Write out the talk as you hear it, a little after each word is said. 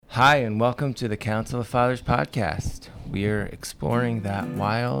Hi, and welcome to the Council of Fathers podcast. We are exploring that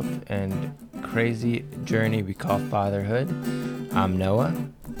wild and crazy journey we call fatherhood. I'm Noah.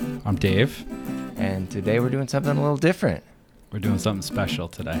 I'm Dave. And today we're doing something a little different. We're doing something special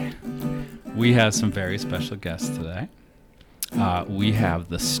today. We have some very special guests today. We have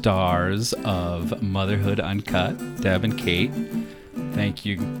the stars of Motherhood Uncut, Deb and Kate. Thank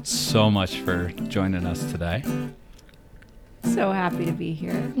you so much for joining us today. So happy to be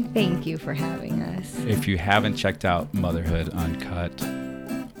here. Thank you for having us. If you haven't checked out Motherhood Uncut,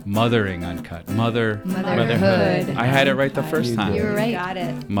 Mothering Uncut, Motherhood. I had it right the first time. You were right. Got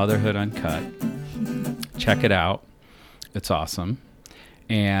it. Motherhood Uncut. Check it out. It's awesome.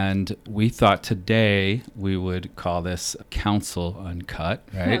 And we thought today we would call this Council Uncut,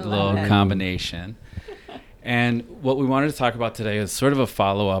 right? A little combination. And what we wanted to talk about today is sort of a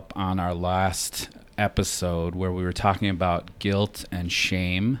follow-up on our last episode where we were talking about guilt and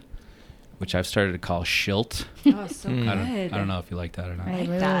shame, which I've started to call shilt. Oh, so good. I don't know if you like that or not. I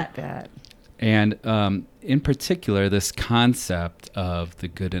really like that. And in particular, this concept of the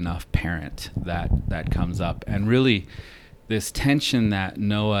good enough parent that comes up, and really this tension that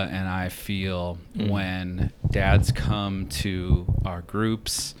Noah and I feel when dads come to our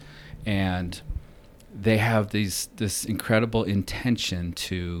groups and they have this incredible intention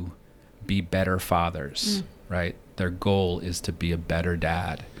to be better fathers, right? Their goal is to be a better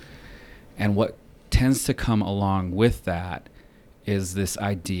dad. And what tends to come along with that is this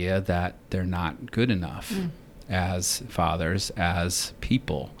idea that they're not good enough as fathers, as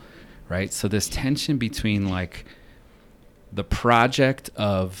people, right? So this tension between like the project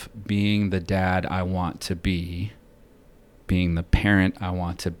of being the dad I want to be, being the parent I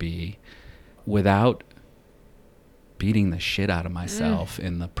want to be, without beating the shit out of myself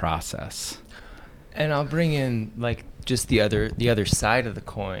in the process. And I'll bring in like just the other side of the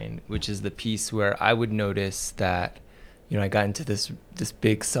coin, which is the piece where I would notice that, you know, I got into this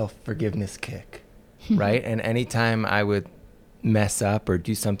big self-forgiveness kick, right? And anytime I would mess up or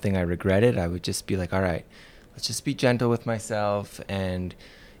do something I regretted, I would just be like, all right, let's just be gentle with myself, and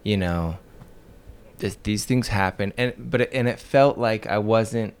you know, these things happen. And it felt like I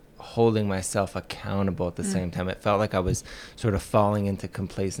wasn't holding myself accountable at the same time. It felt like I was sort of falling into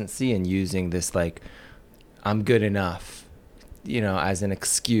complacency and using this like I'm good enough, you know, as an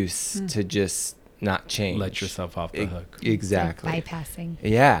excuse to just not change. Let yourself off the hook. Exactly. Like bypassing.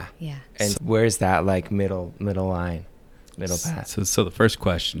 Yeah. Yeah. And where's that like middle line, middle path? So the first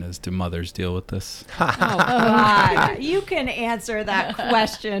question is, do mothers deal with this? Oh, God. You can answer that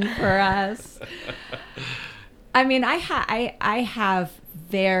question for us. I mean, I have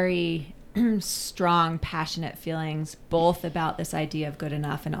very strong, passionate feelings, both about this idea of good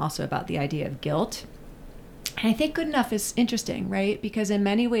enough and also about the idea of guilt. And I think good enough is interesting, right? Because in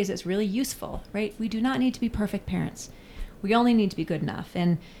many ways it's really useful, right? We do not need to be perfect parents. We only need to be good enough.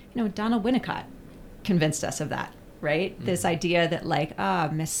 And, you know, Donald Winnicott convinced us of that, right? This idea that like,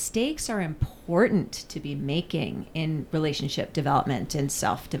 mistakes are important to be making in relationship development and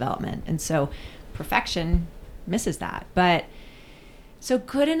self-development. And so perfection misses that. But so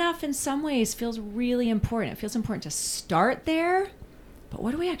good enough in some ways feels really important. It feels important to start there. But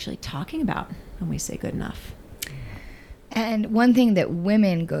what are we actually talking about when we say good enough? And one thing that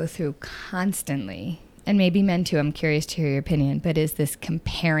women go through constantly, and maybe men too, I'm curious to hear your opinion, but is this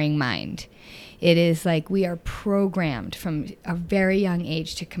comparing mind. It is like we are programmed from a very young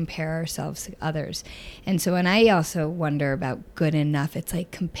age to compare ourselves to others. And so when I also wonder about good enough, it's like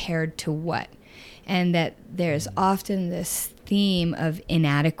compared to what? And that there's often this theme of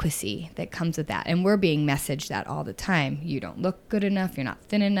inadequacy that comes with that. And we're being messaged that all the time. You don't look good enough. You're not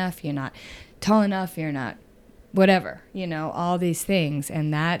thin enough. You're not tall enough. You're not whatever, you know, all these things.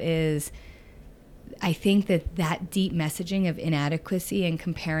 And that is, I think that deep messaging of inadequacy and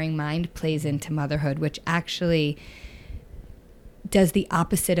comparing mind plays into motherhood, which actually does the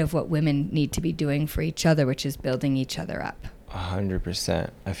opposite of what women need to be doing for each other, which is building each other up.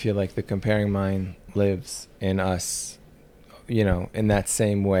 100%. I feel like the comparing mind lives in us, you know, in that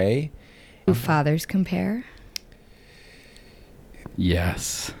same way. Do fathers compare?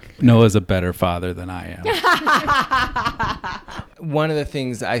 Yes. Noah's a better father than I am. One of the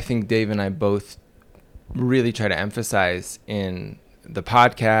things I think Dave and I both really try to emphasize in the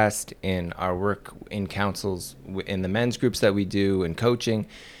podcast, in our work in councils, in the men's groups that we do, in coaching,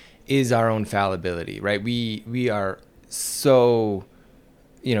 is our own fallibility, right? We are so,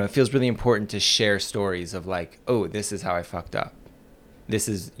 you know, it feels really important to share stories of like, oh, this is how I fucked up. This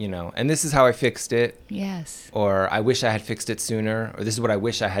is, you know, and this is how I fixed it. Yes. Or I wish I had fixed it sooner, or this is what I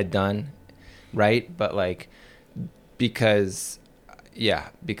wish I had done, right? But like, because, Yeah,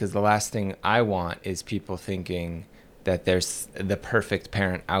 because the last thing I want is people thinking that there's the perfect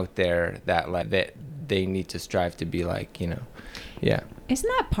parent out there that they need to strive to be like, Yeah. Isn't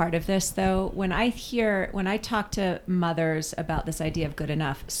that part of this, though? When I talk to mothers about this idea of good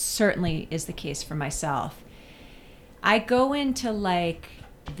enough, certainly is the case for myself. I go into like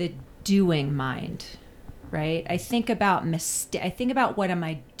the doing mind, right? I think about what am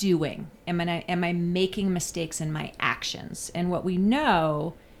I doing? Am I making mistakes in my actions? And what we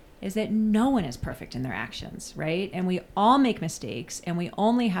know is that no one is perfect in their actions, right? And we all make mistakes, and we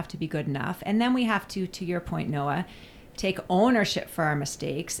only have to be good enough. And then we have to your point, Noah, take ownership for our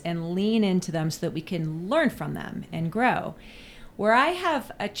mistakes and lean into them so that we can learn from them and grow. Where I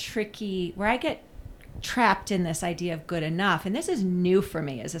get trapped in this idea of good enough, and this is new for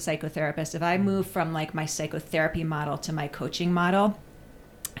me as a psychotherapist. If I move from like my psychotherapy model to my coaching model,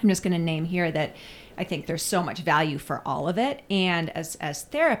 I'm just going to name here that I think there's so much value for all of it. And as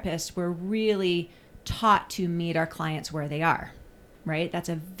therapists, we're really taught to meet our clients where they are, right? That's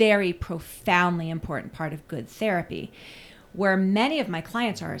a very profoundly important part of good therapy, where many of my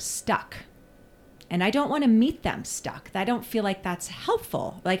clients are stuck. And I don't want to meet them stuck. I don't feel like that's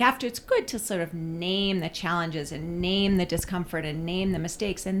helpful. Like after, it's good to sort of name the challenges and name the discomfort and name the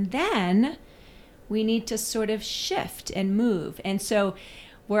mistakes. And then we need to sort of shift and move. And so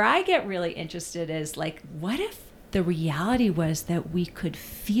where I get really interested is like, what if the reality was that we could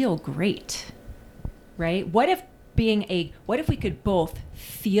feel great, right? What if we could both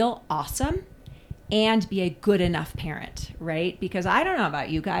feel awesome and be a good enough parent, right? Because I don't know about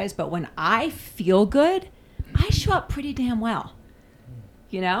you guys, but when I feel good, I show up pretty damn well.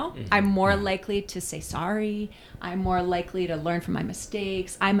 I'm more likely to say sorry. I'm more likely to learn from my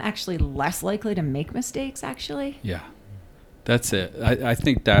mistakes. I'm actually less likely to make mistakes, actually. Yeah. That's it. I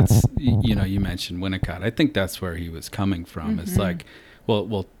think that's, you mentioned Winnicott. I think that's where he was coming from. It's like,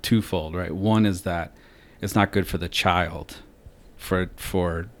 well, twofold, right? One is that it's not good for the child, for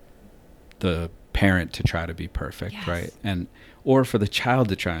the parent to try to be perfect, yes. Right? Or for the child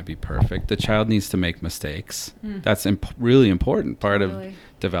to try and be perfect. The child needs to make mistakes. That's really important part of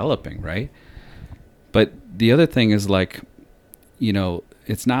developing, right? But the other thing is like,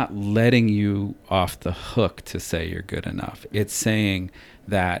 it's not letting you off the hook to say you're good enough. It's saying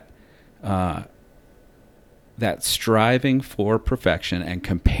that that striving for perfection and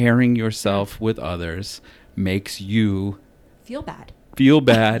comparing yourself with others makes you feel bad.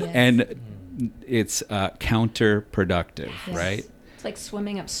 Yes. And it's counterproductive, yes. Right? It's like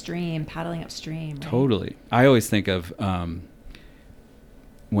swimming upstream, paddling upstream. Right? Totally. I always think of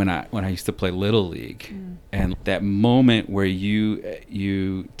when I used to play Little League, and that moment where you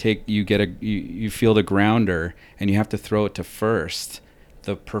feel the grounder and you have to throw it to first.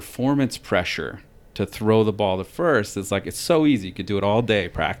 The performance pressure to throw the ball to first is like, it's so easy. You could do it all day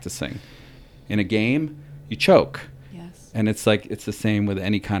practicing. In a game, you choke. Yes. And it's like, it's the same with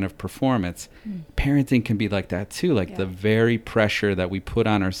any kind of performance. Parenting can be like that too. Like the very pressure that we put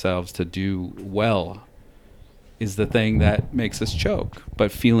on ourselves to do well is the thing that makes us choke.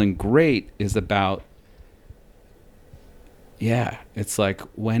 But feeling great is about, it's like,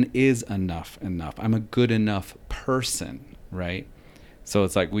 when is enough? I'm a good enough person, right? So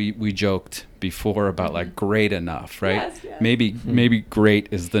it's like we joked before about like great enough, right? Yes. Maybe great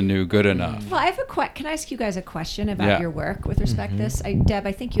is the new good enough. Well, I have can I ask you guys a question about your work with respect to this? Deb,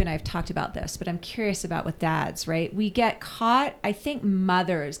 I think you and I have talked about this, but I'm curious about with dads, right? We get caught, I think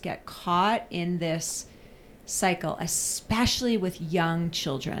mothers get caught in this cycle, especially with young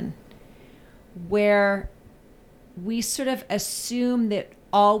children, where we sort of assume that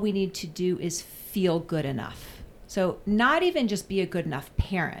all we need to do is feel good enough. So not even just be a good enough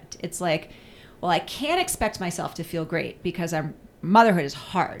parent. It's like, well, I can't expect myself to feel great because motherhood is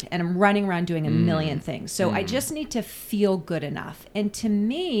hard and I'm running around doing a million things. So I just need to feel good enough. And to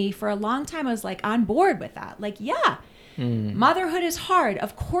me, for a long time, I was like on board with that. Like, motherhood is hard.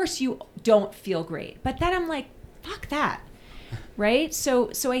 Of course you don't feel great. But then I'm like, fuck that. Right?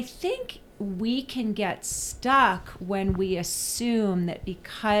 So I think we can get stuck when we assume that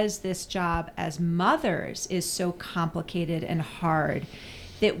because this job as mothers is so complicated and hard,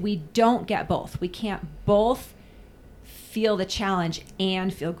 that we don't get both. We can't both feel the challenge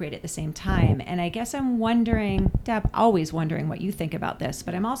and feel great at the same time. And I guess I'm wondering, Deb, always wondering what you think about this,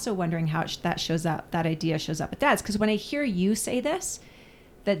 but I'm also wondering how that idea shows up with dads. Because when I hear you say this,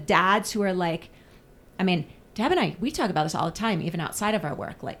 the dads who are like, Deb and I, we talk about this all the time, even outside of our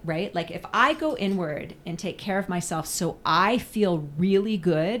work, right? Like if I go inward and take care of myself so I feel really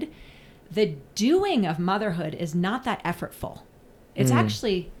good, the doing of motherhood is not that effortful. It's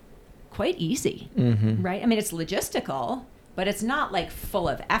actually quite easy, right? It's logistical, but it's not like full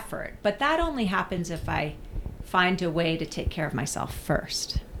of effort. But that only happens if I find a way to take care of myself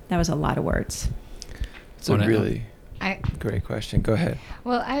first. That was a lot of words. It's a really great question. Go ahead.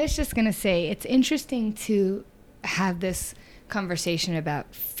 Well, I was just going to say, it's interesting to have this conversation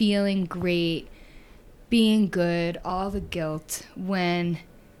about feeling great, being good, all the guilt, when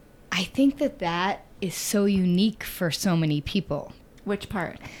I think that is so unique for so many people. Which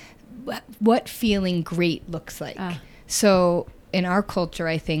part? What feeling great looks like. So in our culture,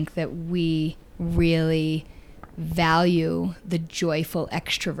 I think that we really value the joyful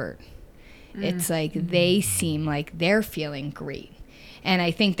extrovert. It's like they seem like they're feeling great. And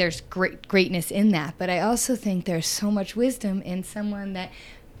I think there's greatness in that. But I also think there's so much wisdom in someone that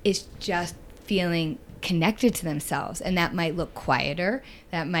is just feeling connected to themselves. And that might look quieter.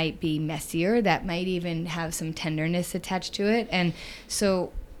 That might be messier. That might even have some tenderness attached to it. And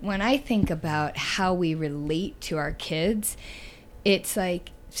so when I think about how we relate to our kids, it's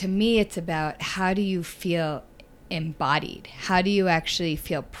like, to me, it's about how do you feel embodied? How do you actually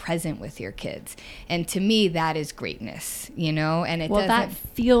feel present with your kids? And to me, that is greatness, you know? And that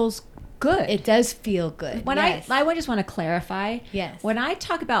feels good. It does feel good. When yes. I just want to clarify. Yes. When I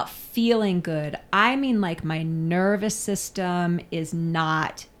talk about feeling good, I mean like my nervous system is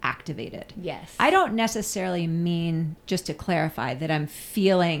not activated. Yes. I don't necessarily mean, just to clarify, that I'm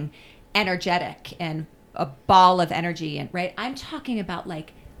feeling energetic and a ball of energy, and right? I'm talking about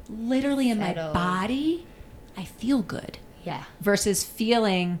like literally in my body, I feel good. Yeah. Versus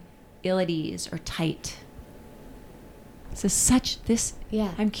feeling ill at ease or tight.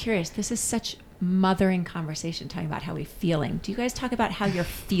 I'm curious. This is such mothering conversation, talking about how we're feeling. Do you guys talk about how you're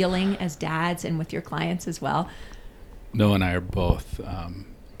feeling as dads and with your clients as well? Noah and I are both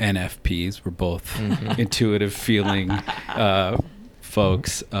NFPs. We're both intuitive feeling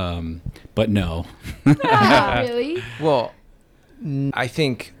folks, but no. Really? Well, I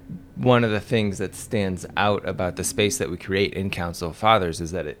think one of the things that stands out about the space that we create in Council of Fathers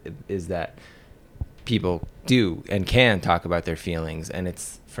is that people do and can talk about their feelings, and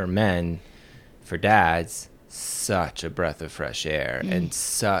it's, for men, for dads, such a breath of fresh air and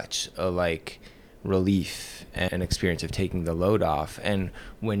such a relief and an experience of taking the load off. And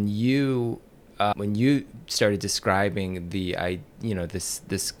when you started describing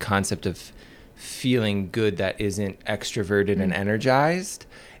this concept of feeling good that isn't extroverted and energized,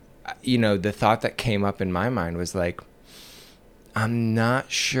 the thought that came up in my mind was like, I'm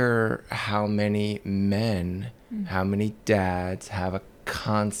not sure how many men, how many dads have a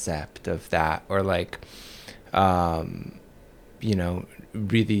concept of that, or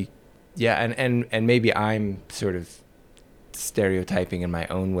really, yeah. And maybe I'm sort of stereotyping in my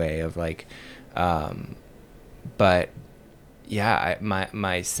own way of but yeah,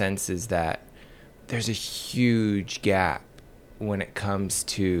 my sense is that there's a huge gap when it comes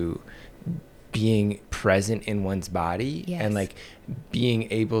to being present in one's body. Yes. And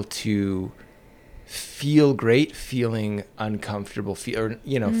being able to feel great, feeling uncomfortable, feeling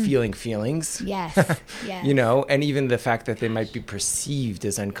feelings. Yes. Yes. And even the fact that they might be perceived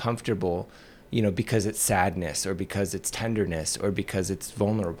as uncomfortable, because it's sadness or because it's tenderness or because it's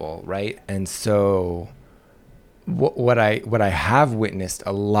vulnerable, right? And so what I have witnessed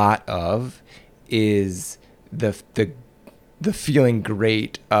a lot of is the feeling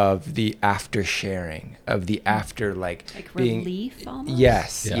great of the after sharing, of the after being relief almost?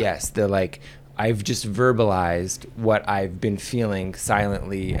 Yes, yeah. Yes. I've just verbalized what I've been feeling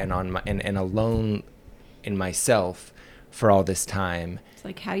silently and and alone in myself for all this time. It's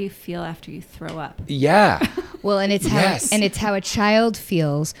like how you feel after you throw up. Yeah. Well, and it's how a child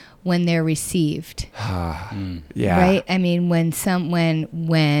feels when they're received. Yeah. Right? I mean, when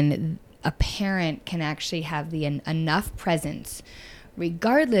a parent can actually have the enough presence,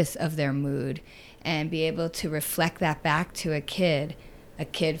 regardless of their mood, and be able to reflect that back to a kid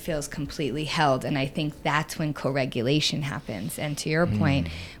feels completely held. And I think that's when co-regulation happens. And to your point,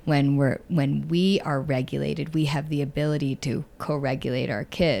 when we are regulated, we have the ability to co-regulate our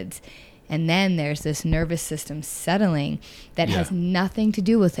kids. And then there's this nervous system settling that has nothing to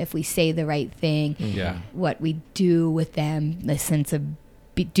do with if we say the right thing, what we do with them, the sense of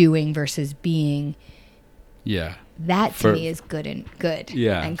doing versus being. Yeah. That to me is good and great.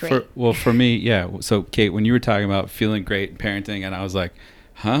 For me, yeah. So Kate, when you were talking about feeling great, parenting, and I was like,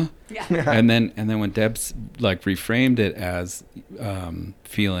 huh? Yeah. and then when Deb's reframed it as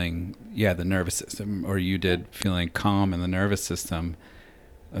feeling, the nervous system, or you did feeling calm in the nervous system.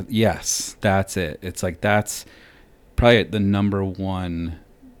 Yes, that's it. It's that's probably the number one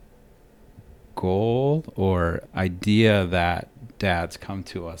goal or idea that dads come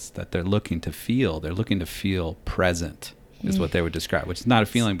to us, that they're looking to feel present is what they would describe, which is not a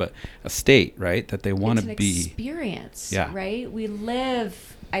feeling, but a state, right? That they want to be. Experience, Yeah. right? We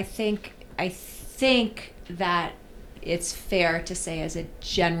live, I think that it's fair to say as a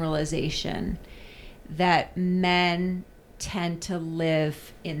generalization that men tend to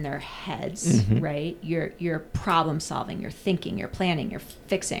live in their heads, right? You're problem solving, you're thinking, you're planning, you're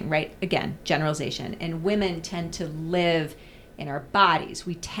fixing, right? Again, generalization. And women tend to live in our bodies.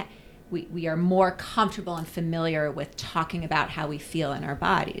 We are more comfortable and familiar with talking about how we feel in our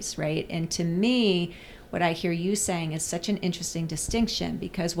bodies, right? And to me, what I hear you saying is such an interesting distinction,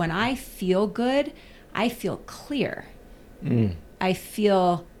 because when I feel good, I feel clear. I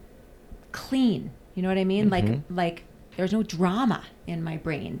feel clean. You know what I mean? Like there's no drama in my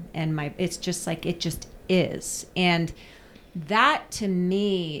brain, and it's just like, it just is. And that to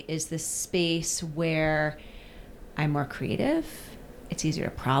me is the space where I'm more creative. It's easier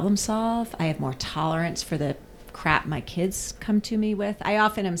to problem solve. I have more tolerance for the crap my kids come to me with. I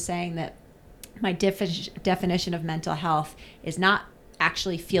often am saying that my definition of mental health is not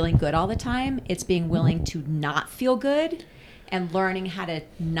actually feeling good all the time. It's being willing to not feel good and learning how to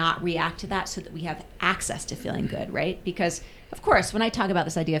not react to that so that we have access to feeling good, right? Because, of course, when I talk about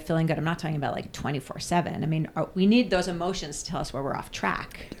this idea of feeling good, I'm not talking about like 24/7. I mean, we need those emotions to tell us where we're off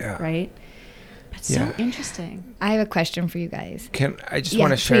track, right? But so interesting. I have a question for you guys. I just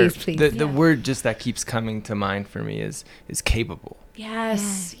want to share please. the word just that keeps coming to mind for me is capable.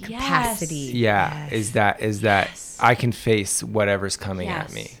 Yes. Capacity. Yeah. Is that I can face whatever's coming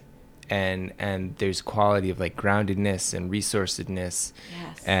at me. And there's quality of like groundedness and resourcedness.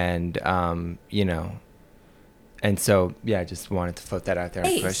 And and so I just wanted to float that out there.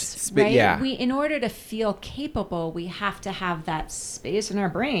 Right? We, in order to feel capable, we have to have that space in our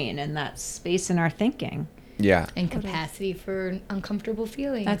brain and that space in our thinking. Yeah. And capacity for uncomfortable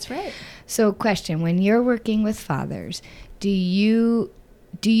feelings. That's right. So question, when you're working with fathers, do you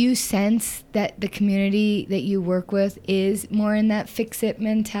sense that the community that you work with is more in that fix-it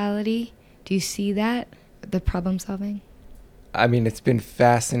mentality? Do you see that, the problem solving? I mean, it's been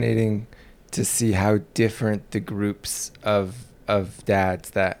fascinating to see how different the groups of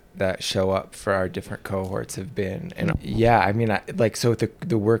dads that show up for our different cohorts have been. And I mean,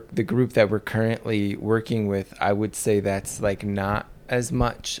 the group that we're currently working with, I would say that's like not as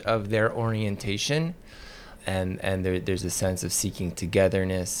much of their orientation. And there's a sense of seeking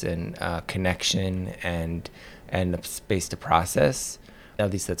togetherness and connection and a space to process.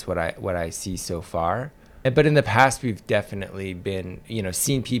 At least that's what I see so far. But in the past, we've definitely been,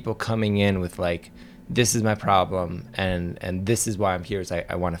 seen people coming in with like, this is my problem, and this is why I'm here, is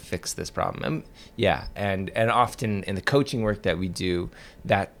I want to fix this problem. And often in the coaching work that we do,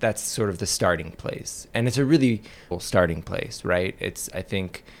 that's sort of the starting place, and it's a really cool starting place, right?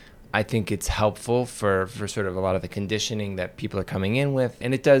 I think it's helpful for sort of a lot of the conditioning that people are coming in with,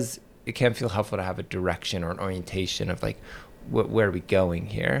 and it can feel helpful to have a direction or an orientation of like, where are we going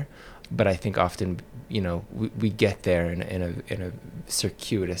here? But I think often, we get there in a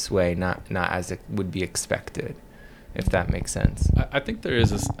circuitous way, not as it would be expected, if that makes sense. I think there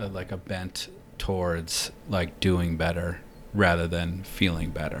is a bent towards like doing better rather than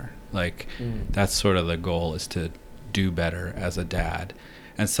feeling better. Like that's sort of the goal, is to do better as a dad.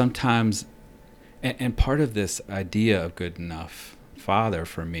 And sometimes, and part of this idea of good enough father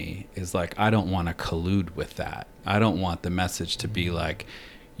for me is like, I don't want to collude with that. I don't want the message to be like,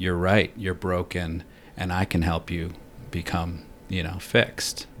 you're right, you're broken, and I can help you become,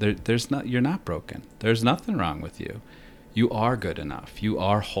 fixed. You're not broken. There's nothing wrong with you. You are good enough. You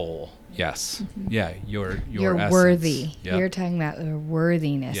are whole. Yes. Mm-hmm. Yeah. You're essence. Worthy. Yep. You're talking about the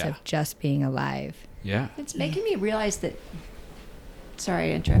worthiness of just being alive. Yeah. It's making me realize that.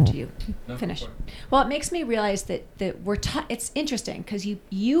 Sorry, I interrupted you. No, finish. Well, it makes me realize that it's interesting because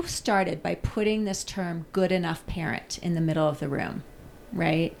you started by putting this term "good enough parent" in the middle of the room,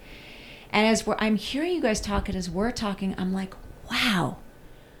 right? And I'm hearing you guys talk, and as we're talking, I'm like, wow.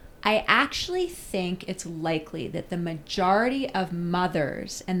 I actually think it's likely that the majority of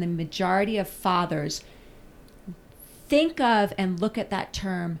mothers and the majority of fathers think of and look at that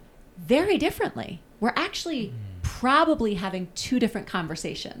term very differently. We're actually probably having two different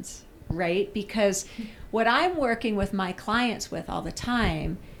conversations, right? Because what I'm working with my clients with all the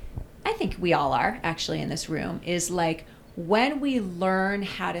time, I think we all are actually in this room, is like when we learn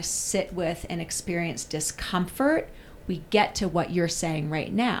how to sit with and experience discomfort, we get to what you're saying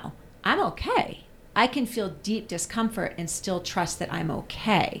right now. I'm okay. I can feel deep discomfort and still trust that I'm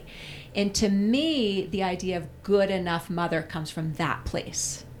okay. And to me, the idea of good enough mother comes from that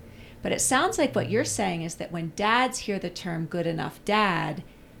place. But it sounds like what you're saying is that when dads hear the term good enough dad,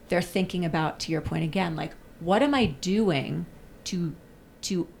 they're thinking about, to your point again, like, what am I doing to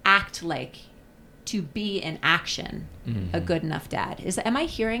act like, to be in action, a good enough dad? Am I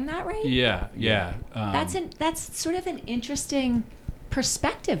hearing that right? Yeah. That's sort of an interesting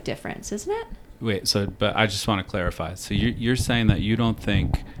perspective difference, isn't it? Wait, but I just want to clarify. So you're saying that you don't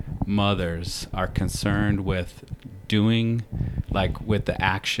think mothers are concerned with doing, like, with the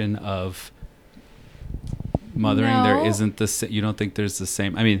action of mothering? No. There isn't you don't think there's the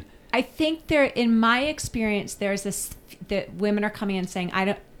same, I mean, I think in my experience, there's this, that women are coming in saying,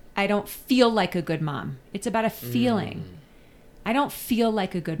 I don't feel like a good mom. It's about a feeling. I don't feel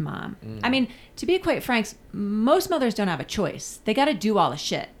like a good mom. I mean, to be quite frank, most mothers don't have a choice. They got to do all the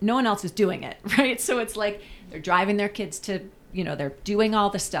shit. No one else is doing it, right? So it's like they're driving their kids to, they're doing all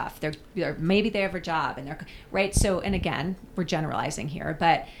the stuff. They're maybe they have a job and they're right. So, and again, we're generalizing here,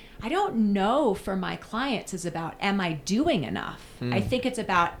 but I don't know for my clients is about, am I doing enough? I think it's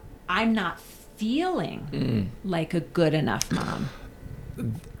about, I'm not feeling like a good enough mom.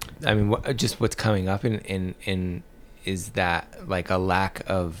 I mean, what's coming up in is that, like, a lack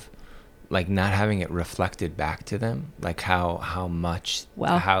of, like, not having it reflected back to them, like how much.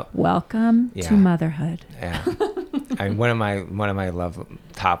 Welcome to motherhood. Yeah. I mean, one of my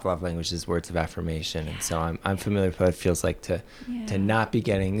top love languages is words of affirmation, and so I'm familiar with what it feels like to not be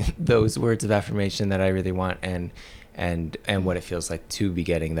getting those words of affirmation that I really want, and what it feels like to be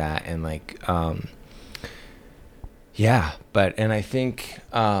getting that, and like and I think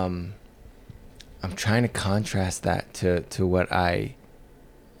I'm trying to contrast that to what I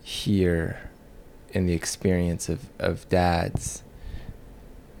hear in the experience of dads,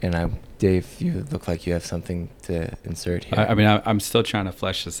 and Dave, you look like you have something to insert here. I mean, I'm still trying to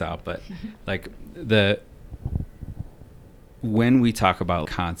flesh this out, but like when we talk about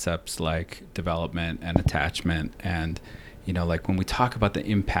concepts like development and attachment, and like when we talk about the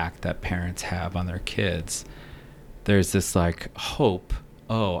impact that parents have on their kids, there's this like hope,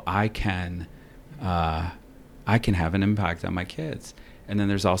 I can have an impact on my kids. And then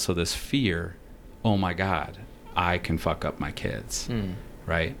there's also this fear, oh my God, I can fuck up my kids,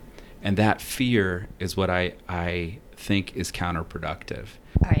 right? And that fear is what I think is counterproductive.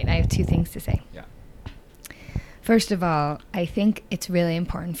 All right, I have two things to say. Yeah. First of all, I think it's really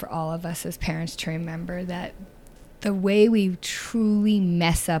important for all of us as parents to remember that the way we truly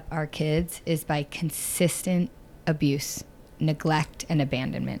mess up our kids is by consistent abuse, neglect, and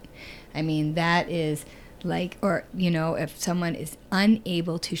abandonment. I mean, that is like, or, if someone is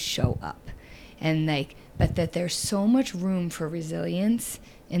unable to show up, and like, but that there's so much room for resilience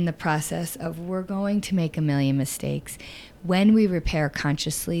in the process of, we're going to make a million mistakes. When we repair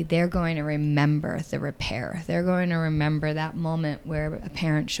consciously, they're going to remember the repair. They're going to remember that moment where a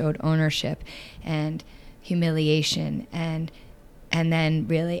parent showed ownership and humiliation, and then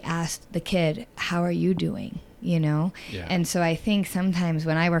really asked the kid, how are you doing? Yeah. And so I think sometimes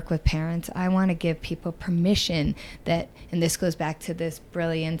when I work with parents, I want to give people permission that, and this goes back to this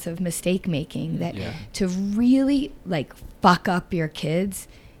brilliance of mistake making, that to really like fuck up your kids,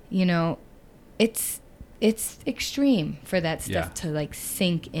 it's extreme for that stuff to like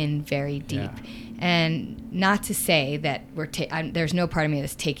sink in very deep. And not to say that there's no part of me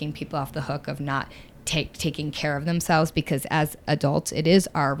that's taking people off the hook of not taking care of themselves, because as adults, it is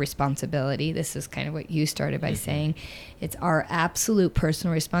our responsibility. This is kind of what you started by saying. It's our absolute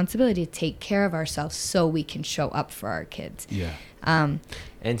personal responsibility to take care of ourselves so we can show up for our kids. Yeah. And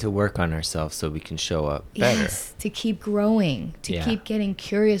to work on ourselves so we can show up better. Yes, to keep growing, to keep getting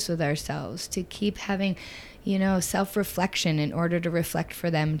curious with ourselves, to keep having, self-reflection in order to reflect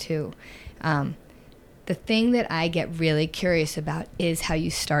for them too. The thing that I get really curious about is how you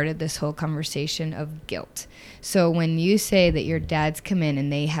started this whole conversation of guilt. So when you say that your dads come in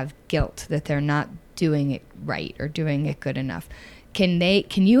and they have guilt that they're not doing it right or doing it good enough, can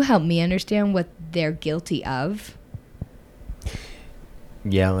you help me understand what they're guilty of?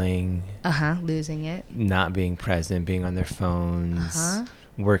 Yelling. Losing it. Not being present, being on their phones.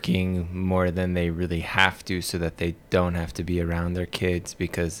 Working more than they really have to so that they don't have to be around their kids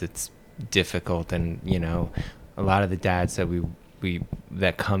because it's difficult. And a lot of the dads that we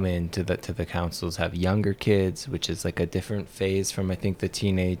that come into the councils have younger kids, which is like a different phase from I think the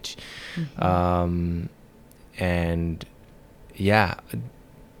teenage. And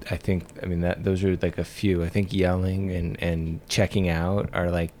that those are like a few. I think yelling and checking out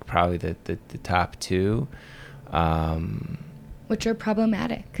are like probably the top two, which are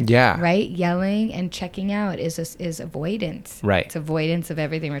problematic. Yeah. Right? Yelling and checking out is avoidance. Right. It's avoidance of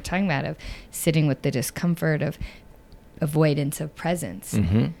everything we're talking about, of sitting with the discomfort, of avoidance of presence.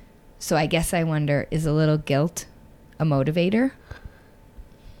 So I guess I wonder, is a little guilt a motivator?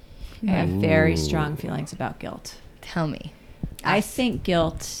 I have very strong feelings about guilt. Tell me. I think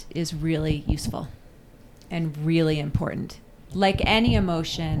guilt is really useful and really important. Like any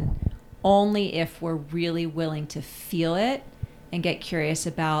emotion, only if we're really willing to feel it and get curious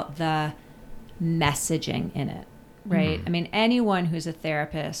about the messaging in it, right? I mean, anyone who's a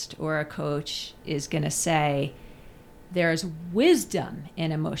therapist or a coach is going to say there's wisdom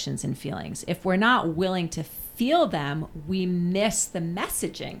in emotions and feelings. If we're not willing to feel them, we miss the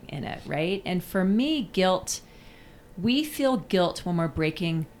messaging in it, right? And for me, guilt, we feel guilt when we're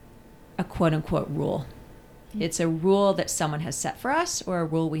breaking a quote unquote rule. It's a rule that someone has set for us or a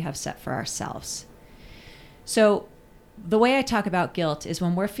rule we have set for ourselves. So the way I talk about guilt is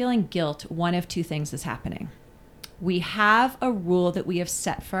when we're feeling guilt, one of two things is happening. We have a rule that we have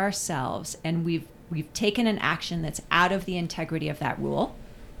set for ourselves, and we've taken an action that's out of the integrity of that rule.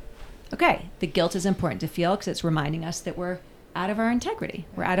 Okay, the guilt is important to feel because it's reminding us that we're out of our integrity.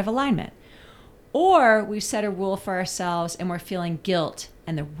 We're out of alignment. Or we've set a rule for ourselves and we're feeling guilt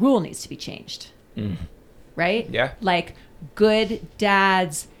and the rule needs to be changed. Right? Yeah. Like good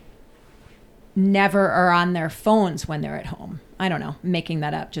dads never are on their phones when they're at home. I don't know, making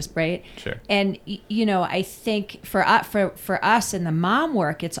that up, just right. Sure. And you know, I think for us in the mom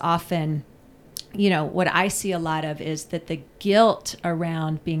work, it's often, you know, what I see a lot of is that the guilt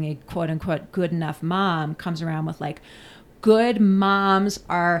around being a quote unquote good enough mom comes around with like, good moms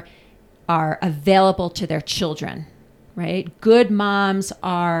are available to their children, right? Good moms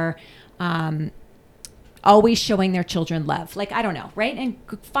are always showing their children love. Like, I don't know, right? And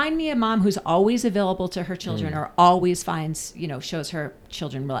find me a mom who's always available to her children or always finds, you know, shows her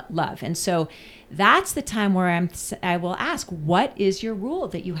children love. And so that's the time where I will ask, what is your rule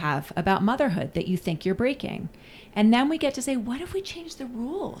that you have about motherhood that you think you're breaking? And then we get to say, what if we change the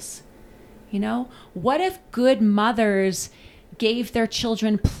rules? You know, what if good mothers gave their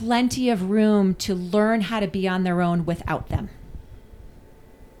children plenty of room to learn how to be on their own without them?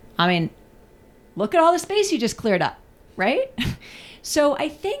 I mean, look at all the space you just cleared up, right? So I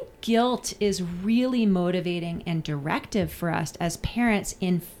think guilt is really motivating and directive for us as parents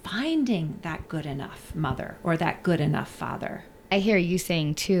in finding that good enough mother or that good enough father. I hear you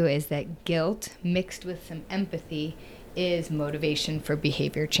saying too is that guilt mixed with some empathy is motivation for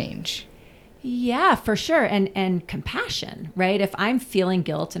behavior change. Yeah, for sure. And compassion, right? If I'm feeling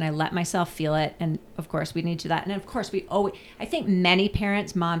guilt and I let myself feel it, and of course we need to do that. And of course I think many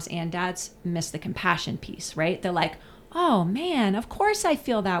parents, moms and dads, miss the compassion piece, right? They're like, oh man, of course I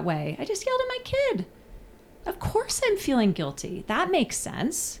feel that way. I just yelled at my kid. Of course I'm feeling guilty. That makes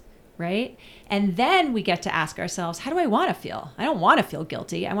sense, right? And then we get to ask ourselves, how do I want to feel? I don't want to feel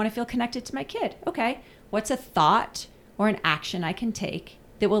guilty. I want to feel connected to my kid. Okay, what's a thought or an action I can take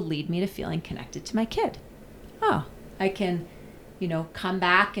that will lead me to feeling connected to my kid? Oh, I can, you know, come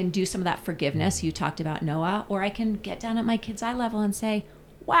back and do some of that forgiveness you talked about, Noah, or I can get down at my kid's eye level and say,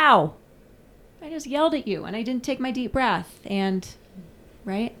 wow, I just yelled at you and I didn't take my deep breath. And,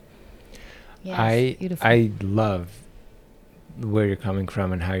 right? Yes, beautiful. I love where you're coming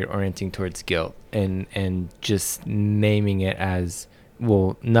from and how you're orienting towards guilt and just naming it as,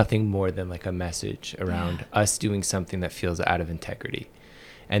 well, nothing more than like a message around us doing something that feels out of integrity.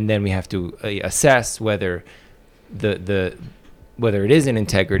 And then we have to assess whether whether it is in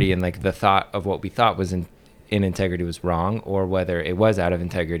integrity and like the thought of what we thought was in integrity was wrong, or whether it was out of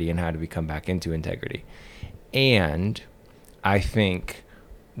integrity and how do we come back into integrity. And I think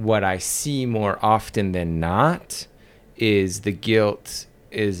what I see more often than not is the guilt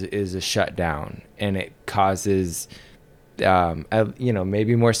is a shutdown, and it causes you know,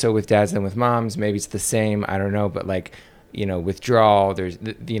 maybe more so with dads than with moms. Maybe it's the same. I don't know, but like, you know, withdrawal, there's,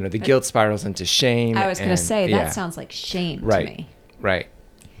 you know, the guilt spirals into shame. I was going to say, that sounds like shame to me. Right.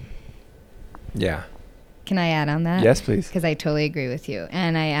 Yeah. Can I add on that? Yes, please. Because I totally agree with you.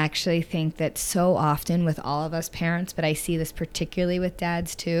 And I actually think that so often with all of us parents, but I see this particularly with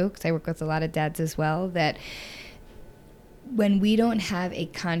dads too, because I work with a lot of dads as well, that when we don't have a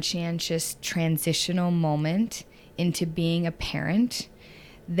conscientious transitional moment into being a parent,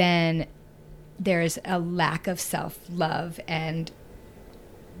 then there's a lack of self-love and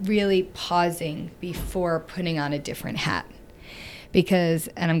really pausing before putting on a different hat. Because,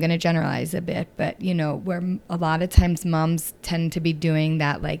 and I'm going to generalize a bit, but, you know, where a lot of times moms tend to be doing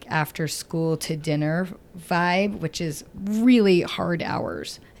that like after school to dinner vibe, which is really hard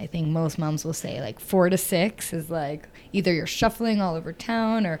hours. I think most moms will say like 4 to 6 is like either you're shuffling all over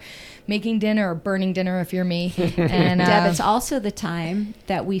town or making dinner or burning dinner if you're me. And Deb, it's also the time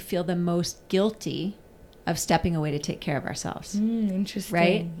that we feel the most guilty of stepping away to take care of ourselves. Interesting.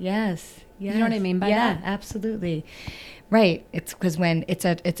 Right? Yes. You know what I mean by that? Yeah, absolutely. Right. It's because when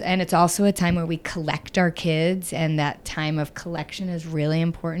it's also a time where we collect our kids, and that time of collection is really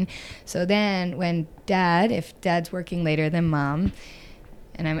important. So then when if dad's working later than mom,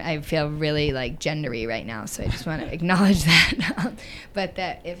 and I feel really like gendery right now, so I just want to acknowledge that. But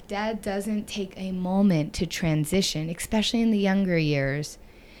that if dad doesn't take a moment to transition, especially in the younger years,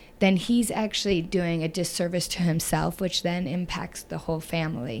 then he's actually doing a disservice to himself, which then impacts the whole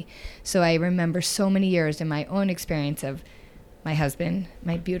family. So I remember so many years in my own experience of my husband,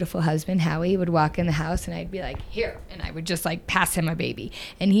 my beautiful husband, Howie, would walk in the house and I'd be like, here, and I would just like pass him a baby.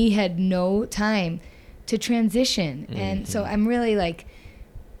 And he had no time to transition. Mm-hmm. And so I'm really like,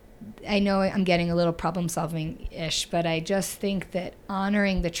 I know I'm getting a little problem solving-ish, but I just think that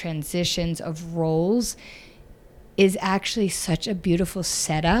honoring the transitions of roles is actually such a beautiful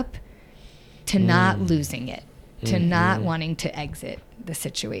setup to not losing it, to not wanting to exit the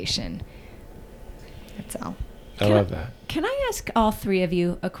situation. That's all. I love that. Can I ask all three of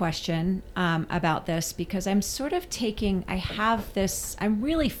you a question about this? Because I'm sort of I'm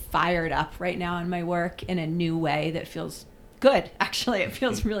really fired up right now in my work in a new way that feels good. Actually, it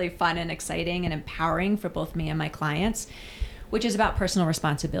feels really fun and exciting and empowering for both me and my clients, which is about personal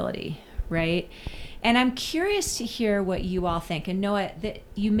responsibility, right? And I'm curious to hear what you all think. And Noah, that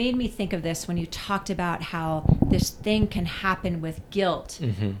you made me think of this when you talked about how this thing can happen with guilt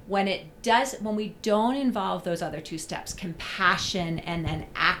when we don't involve those other two steps, compassion and then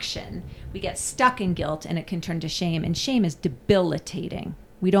action. We get stuck in guilt and it can turn to shame, and shame is debilitating.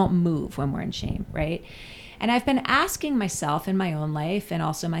 We don't move when we're in shame, right? And I've been asking myself in my own life and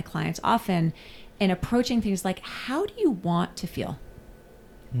also my clients often in approaching things like, how do you want to feel?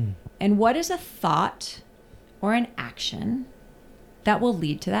 And what is a thought or an action that will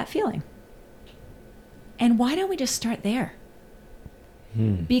lead to that feeling? And why don't we just start there?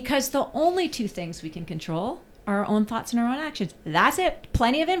 Because the only two things we can control are our own thoughts and our own actions. That's it.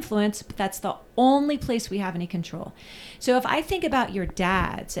 Plenty of influence, but that's the only place we have any control. So if I think about your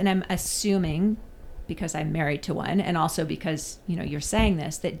dads, and I'm assuming because I'm married to one, and also because, you're saying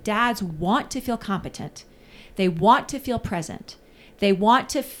this, that dads want to feel competent. They want to feel present. They want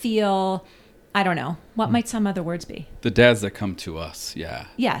to feel, I don't know, what might some other words be? The dads that come to us, yeah.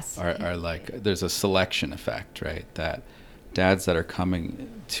 Yes. Are like, there's a selection effect, right? That dads that are coming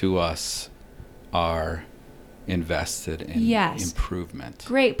to us are invested in improvement.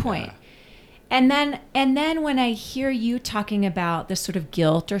 Great point. Yeah. And then when I hear you talking about the sort of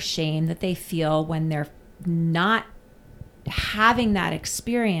guilt or shame that they feel when they're not having that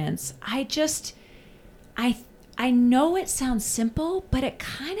experience, I know it sounds simple, but it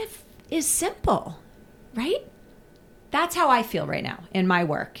kind of is simple, right? That's how I feel right now in my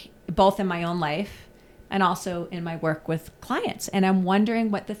work, both in my own life and also in my work with clients. And I'm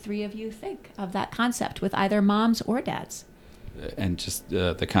wondering what the three of you think of that concept with either moms or dads. And just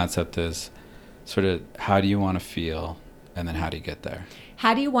the concept is sort of, how do you want to feel? And then how do you get there?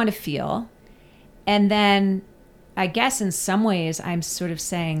 How do you want to feel? And then I guess in some ways I'm sort of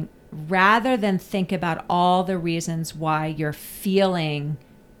saying, rather than think about all the reasons why you're feeling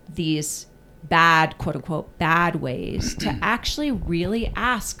these bad, quote unquote, bad ways, to actually really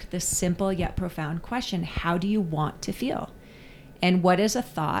ask the simple yet profound question, how do you want to feel? And what is a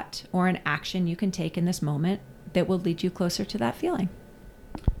thought or an action you can take in this moment that will lead you closer to that feeling?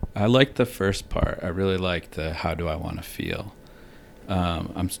 I like the first part. I really like the how do I want to feel.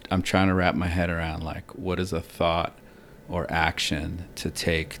 I'm trying to wrap my head around like, what is a thought or action to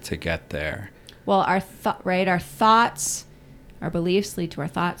take to get there? Well, our thoughts, our beliefs lead to our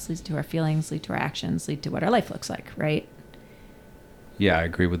thoughts, lead to our feelings, lead to our actions, lead to what our life looks like, right? Yeah, I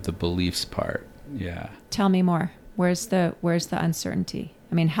agree with the beliefs part. Yeah. Tell me more. Where's the uncertainty?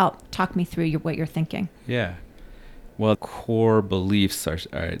 I mean, talk me through what you're thinking. Yeah. Well, core beliefs are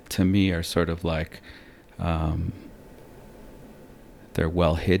to me are sort of like, they're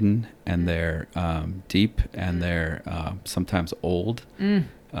well hidden and they're deep and they're sometimes old. And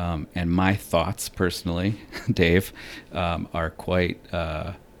my thoughts personally, Dave, are quite,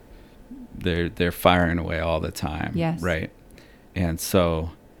 they're firing away all the time. Yes. Right. And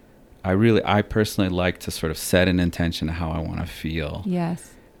so I personally like to sort of set an intention of how I want to feel.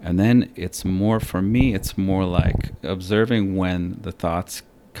 Yes. And then for me, it's more like observing when the thoughts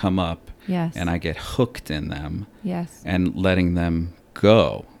come up. Yes. And I get hooked in them. Yes. And letting them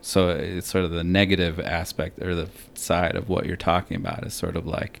go. So it's sort of the negative aspect or the side of what you're talking about is sort of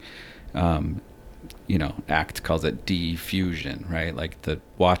like, ACT calls it diffusion, right? Like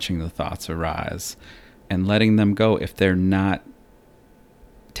watching the thoughts arise and letting them go if they're not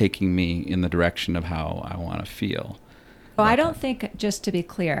taking me in the direction of how I want to feel. I don't think, just to be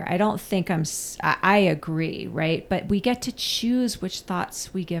clear, I don't think I agree, right? But we get to choose which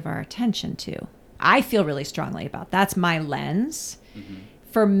thoughts we give our attention to. I feel really strongly about that's my lens. Mm-hmm.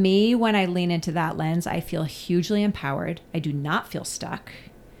 For me, when I lean into that lens, I feel hugely empowered. I do not feel stuck.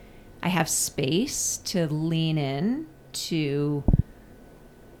 I have space to lean in to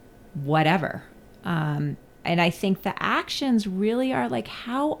whatever. And I think the actions really are like,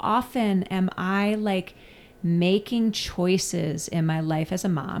 how often am I like making choices in my life as a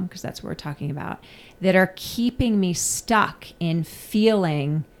mom, because that's what we're talking about, that are keeping me stuck in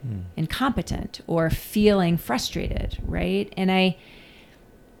feeling incompetent or feeling frustrated, right? And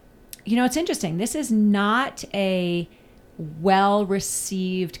it's interesting. This is not a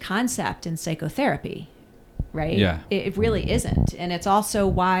well-received concept in psychotherapy, right? Yeah. It really isn't. And it's also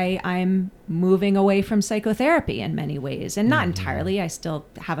why I'm moving away from psychotherapy in many ways. And not entirely. I still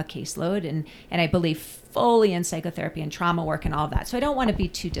have a caseload and I believe fully in psychotherapy and trauma work and all of that. So I don't want to be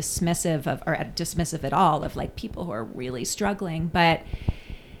too dismissive at all of like people who are really struggling. But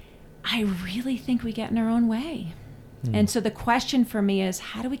I really think we get in our own way. And so the question for me is,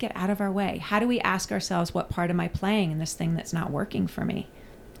 how do we get out of our way? How do we ask ourselves, what part am I playing in this thing that's not working for me?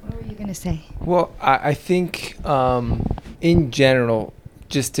 What were you going to say? Well, I think in general,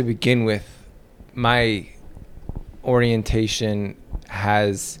 just to begin with, my orientation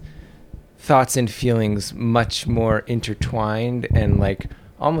has thoughts and feelings much more intertwined and like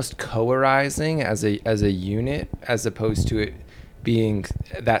almost co-arising as a unit, as opposed to it being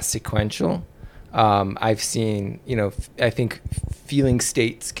that sequential. I've seen, I think feeling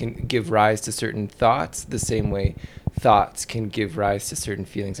states can give rise to certain thoughts the same way thoughts can give rise to certain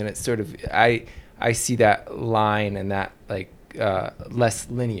feelings. And it's sort of, I see that line and that like less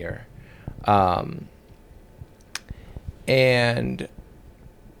linear. And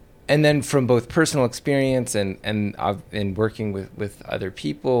then from both personal experience and I've been working with other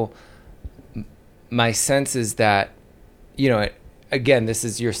people, my sense is that, again,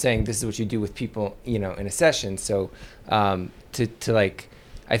 you're saying this is what you do with people, in a session. So to like,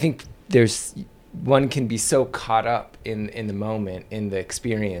 I think one can be so caught up in the moment, in the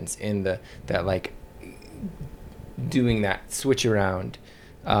experience, in that like doing that switch around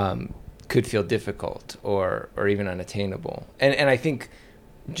could feel difficult or even unattainable. And I think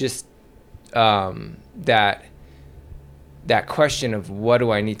just that question of what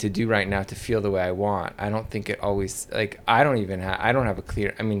do I need to do right now to feel the way I want, I don't think it always, like, I don't have a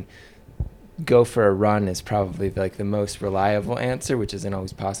clear, go for a run is probably like the most reliable answer, which isn't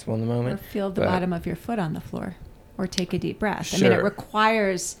always possible in the moment. Or feel the bottom of your foot on the floor, or take a deep breath. Sure. It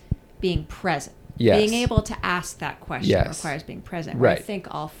requires being present. Yes. Being able to ask that question requires being present. Right. I think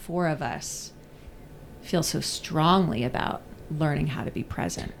all four of us feel so strongly about learning how to be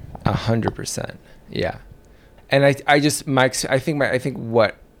present. 100%. Yeah. And I think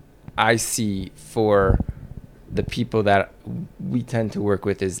what I see for the people that we tend to work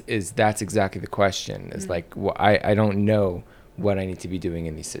with is that's exactly the question. Is like, well, I don't know what I need to be doing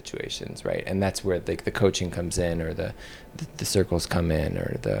in these situations, right? And that's where the coaching comes in, or the circles come in,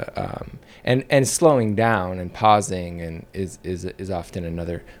 or and slowing down and pausing and is often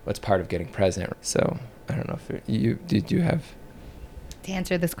what's part of getting present. So I don't know if did you have. To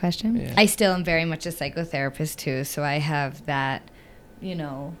answer this question, yeah. I still am very much a psychotherapist too, so I have that,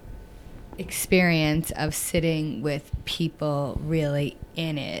 experience of sitting with people really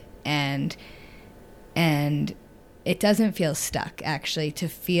in it, and it doesn't feel stuck, actually, to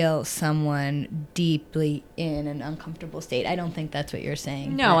feel someone deeply in an uncomfortable state. I don't think that's what you're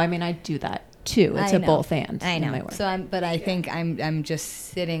saying. No, I do that too. It's both and. I know. In my work. So I think I'm just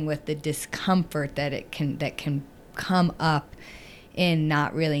sitting with the discomfort that can come up in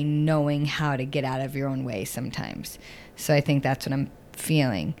not really knowing how to get out of your own way sometimes. So I think that's what I'm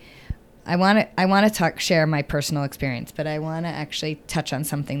feeling. I want to share my personal experience, but I want to actually touch on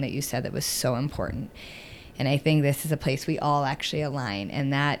something that you said that was so important. And I think this is a place we all actually align,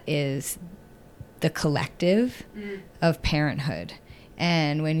 and that is the collective of parenthood.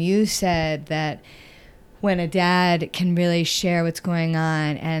 And when you said that when a dad can really share what's going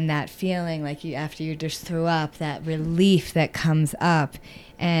on, and that feeling like after you just threw up, that relief that comes up,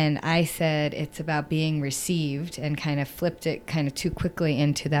 and I said it's about being received, and kind of flipped it kind of too quickly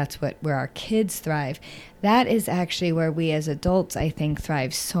into that's where our kids thrive. That is actually where we as adults, I think,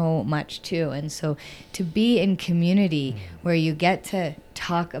 thrive so much too. And so to be in community where you get to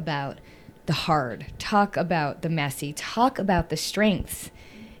talk about the hard, talk about the messy, talk about the strengths,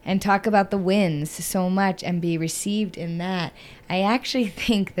 and talk about the wins so much, and be received in that, I actually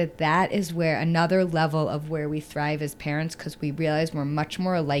think that is where another level of where we thrive as parents, because we realize we're much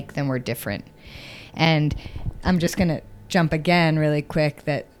more alike than we're different. And I'm just going to jump again really quick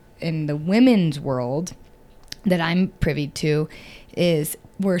that in the women's world that I'm privy to is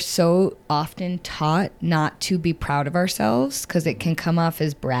we're so often taught not to be proud of ourselves because it can come off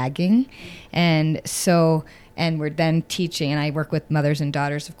as bragging. And we're then teaching, and I work with mothers and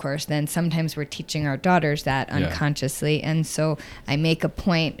daughters, of course, then sometimes we're teaching our daughters that unconsciously. And so I make a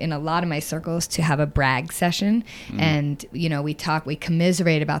point in a lot of my circles to have a brag session. And, we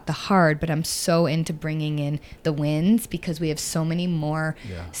commiserate about the hard, but I'm so into bringing in the wins because we have so many more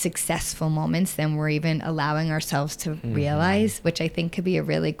successful moments than we're even allowing ourselves to realize, which I think could be a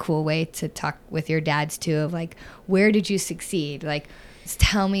really cool way to talk with your dads too, of like, where did you succeed? Like,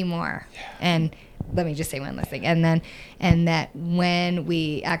 tell me more. And let me just say one last thing. And that when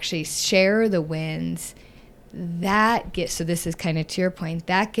we actually share the wins, so this is kind of to your point,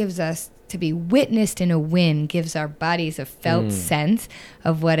 that gives us to be witnessed in a win, gives our bodies a felt sense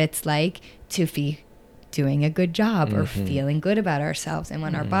of what it's like to be doing a good job or feeling good about ourselves. And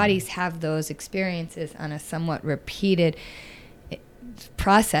when our bodies have those experiences on a somewhat repeated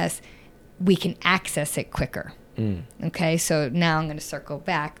process, we can access it quicker. Okay, so now I'm going to circle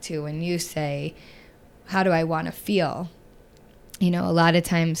back to when you say, how do I want to feel? A lot of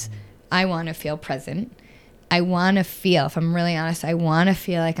times I want to feel present. I want to feel, if I'm really honest, I want to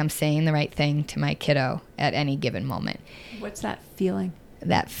feel like I'm saying the right thing to my kiddo at any given moment. What's that feeling?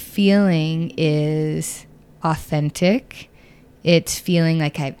 That feeling is authentic. It's feeling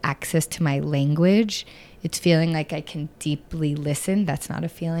like I have access to my language. It's feeling like I can deeply listen. That's not a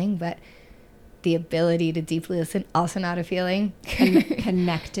feeling, but the ability to deeply listen, also not a feeling.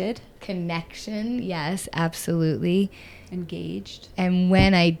 Connected. Connection, yes, absolutely. Engaged. And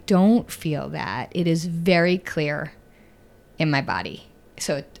when I don't feel that, it is very clear in my body.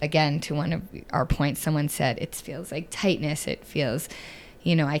 So again, to one of our points, someone said, it feels like tightness. It feels,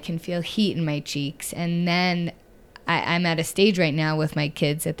 I can feel heat in my cheeks. And then I'm at a stage right now with my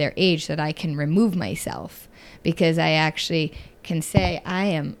kids at their age that I can remove myself because I actually can say, I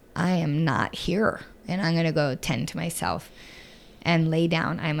am not here, and I'm going to go tend to myself and lay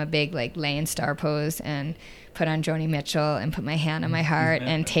down. I'm a big lay in star pose and put on Joni Mitchell and put my hand on my heart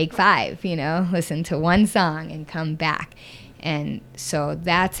and take 5, listen to one song and come back. And so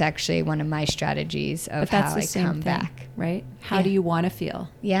that's actually one of my strategies of how I come back. Right? How do you want to feel?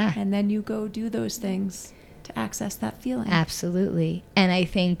 Yeah. And then you go do those things to access that feeling. Absolutely. And I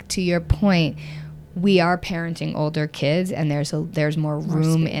think to your point, we are parenting older kids, and there's more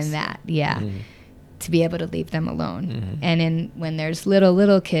room space in that, to be able to leave them alone. And when there's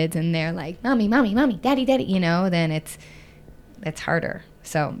little kids and they're like, mommy, daddy, then it's harder.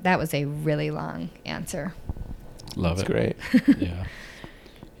 So that was a really long answer. Love That's it. Great.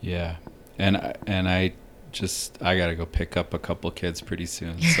 Yeah. And I gotta go pick up a couple kids pretty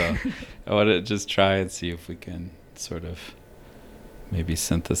soon. So I want to just try and see if we can sort of maybe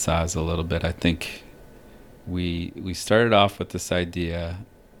synthesize a little bit. I think we started off with this idea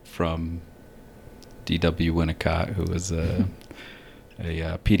from D.W. Winnicott, who was a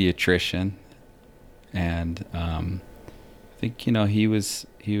pediatrician, and I think he was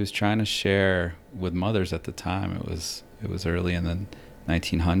trying to share with mothers at the time. It was early in the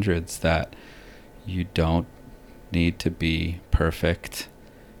 1900s that you don't need to be perfect,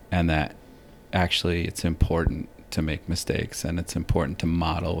 and that actually it's important to make mistakes, and it's important to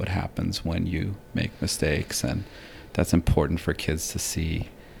model what happens when you make mistakes, and that's important for kids to see.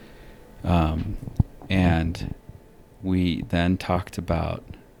 And we then talked about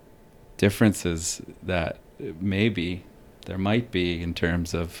differences that maybe there might be in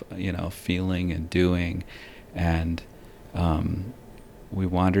terms of feeling and doing, and we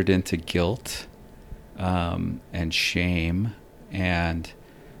wandered into guilt and shame, and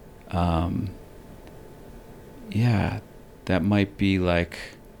that might be like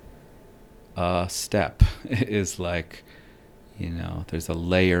a step is like, there's a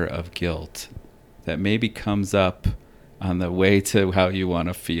layer of guilt that maybe comes up on the way to how you want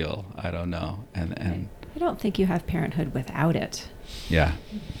to feel. I don't know. And I don't think you have parenthood without it. Yeah.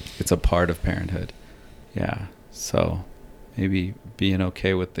 It's a part of parenthood. Yeah. So maybe being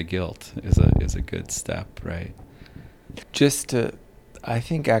okay with the guilt is a good step, right? I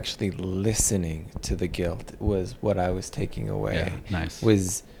think actually listening to the guilt was what I was taking away. Yeah, nice.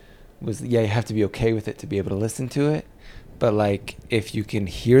 Was you have to be okay with it to be able to listen to it. But if you can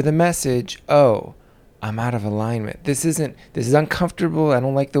hear the message, oh, I'm out of alignment. This is uncomfortable. I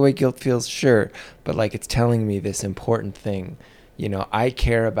don't like the way guilt feels, sure. But it's telling me this important thing. I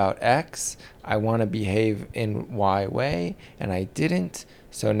care about X. I want to behave in Y way, and I didn't.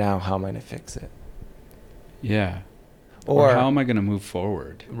 So now how am I going to fix it? Yeah. Or how am I going to move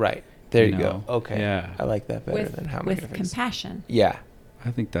forward? Right. There you go. know? Okay. Yeah. I like that better with than how many with different. compassion. Yeah.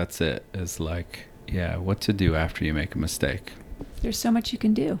 I think that's it. Is like, yeah, what to do after you make a mistake. There's so much you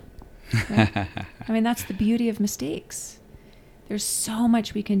can do. Right? I mean, that's the beauty of mistakes. There's so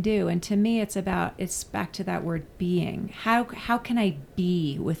much we can do, and to me, it's back to that word being. How can I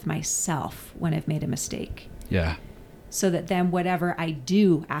be with myself when I've made a mistake, Yeah. so that then whatever I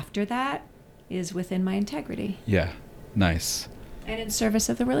do after that is within my integrity Yeah. Nice. and in service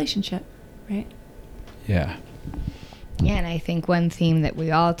of the relationship, right? Yeah. Yeah, and I think one theme that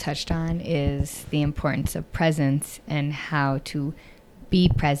we all touched on is the importance of presence and how to be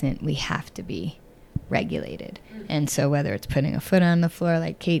present, we have to be regulated. And so whether it's putting a foot on the floor,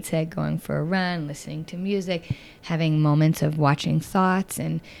 like Kate said, going for a run, listening to music, having moments of watching thoughts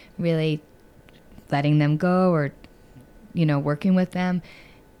and really letting them go or, working with them,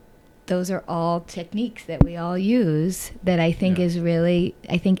 those are all techniques that we all use that I think is really,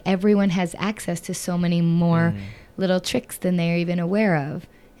 I think everyone has access to so many more little tricks than they're even aware of.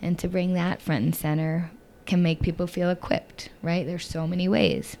 And to bring that front and center can make people feel equipped, right? There's so many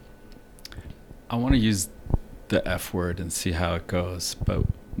ways. I want to use the F word and see how it goes. But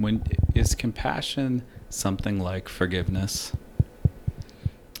is compassion something like forgiveness?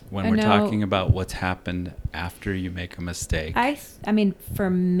 When we're talking about what's happened after you make a mistake. I mean, for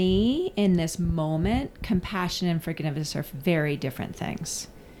me, in this moment, compassion and forgiveness are very different things.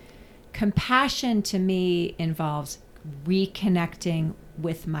 Compassion to me involves reconnecting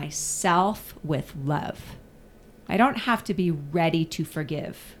with myself with love. I don't have to be ready to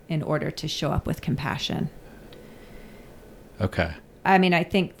forgive in order to show up with compassion. Okay. I mean, I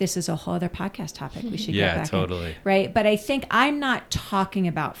think this is a whole other podcast topic. We should get back totally. right? But I think I'm not talking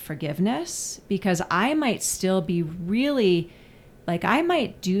about forgiveness because I might still be really, like I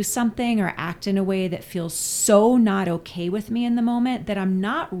might do something or act in a way that feels so not okay with me in the moment that I'm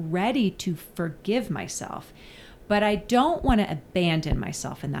not ready to forgive myself. But I don't want to abandon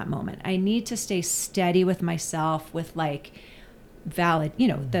myself in that moment. I need to stay steady with myself with like valid,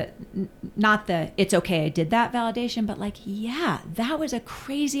 not the it's okay I did that validation, but like, yeah, that was a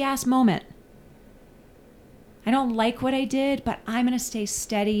crazy ass moment. I don't like what I did, but I'm going to stay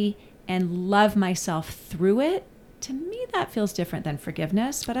steady and love myself through it. To me, that feels different than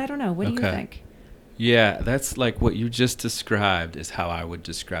forgiveness, but I don't know. What do you think? Yeah, that's like what you just described is how I would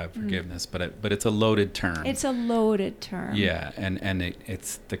describe forgiveness, but it's a loaded term. It's a loaded term. Yeah, and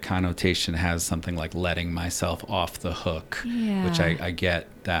it's the connotation has something like letting myself off the hook, which I get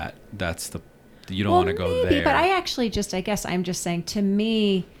that's the you don't want to go there. But I actually I guess I'm just saying, to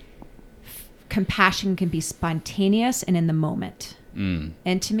me, compassion can be spontaneous and in the moment.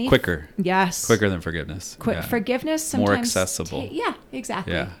 And to me, quicker. Yes. Quicker than forgiveness. Forgiveness sometimes more accessible. Yeah,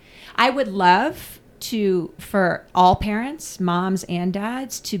 exactly. Yeah. I would love for all parents, moms and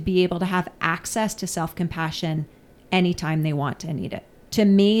dads, to be able to have access to self-compassion anytime they want and need it. To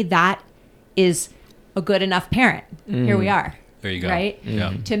me, that is a good enough parent. Here we are. There you go. Right?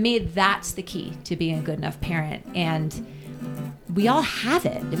 Yeah. To me, that's the key to being a good enough parent. And we all have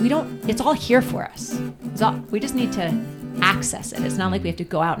it. It's all here for us. We just need to access it. It's not like we have to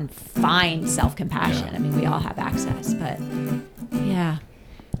go out and find self-compassion. Yeah. I mean, we all have access, but yeah.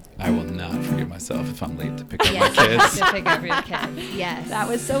 I will not forgive myself if I'm late to pick up my Yes, kids. to pick up your kids. Yes. That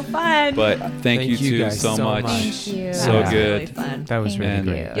was so fun. But thank you two guys so much. Thank you. So That was good. really fun. That was really Thank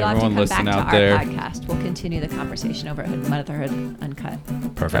great. you. You'll have to Everyone come listen back to out our there. podcast. We'll continue the conversation over at Motherhood Uncut.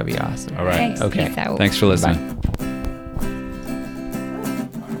 Perfect. That'd be awesome. All right. Thanks. Okay. Peace out. Thanks for listening. Bye.